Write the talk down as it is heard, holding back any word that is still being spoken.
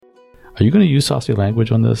Are you going to use saucy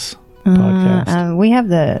language on this podcast? We have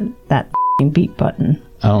that beep button.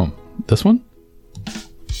 Oh, this one?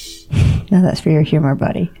 No, that's for your humor,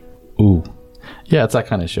 buddy. Ooh. Yeah, it's that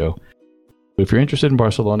kind of show. If you're interested in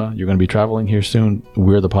Barcelona, you're going to be traveling here soon,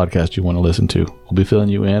 we're the podcast you want to listen to. We'll be filling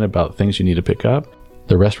you in about things you need to pick up,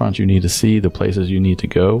 the restaurants you need to see, the places you need to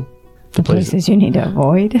go. The places you need to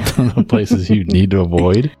avoid. The places you need to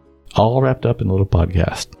avoid. All wrapped up in a little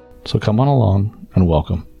podcast. So come on along and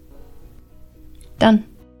welcome. Done.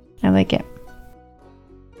 I like it.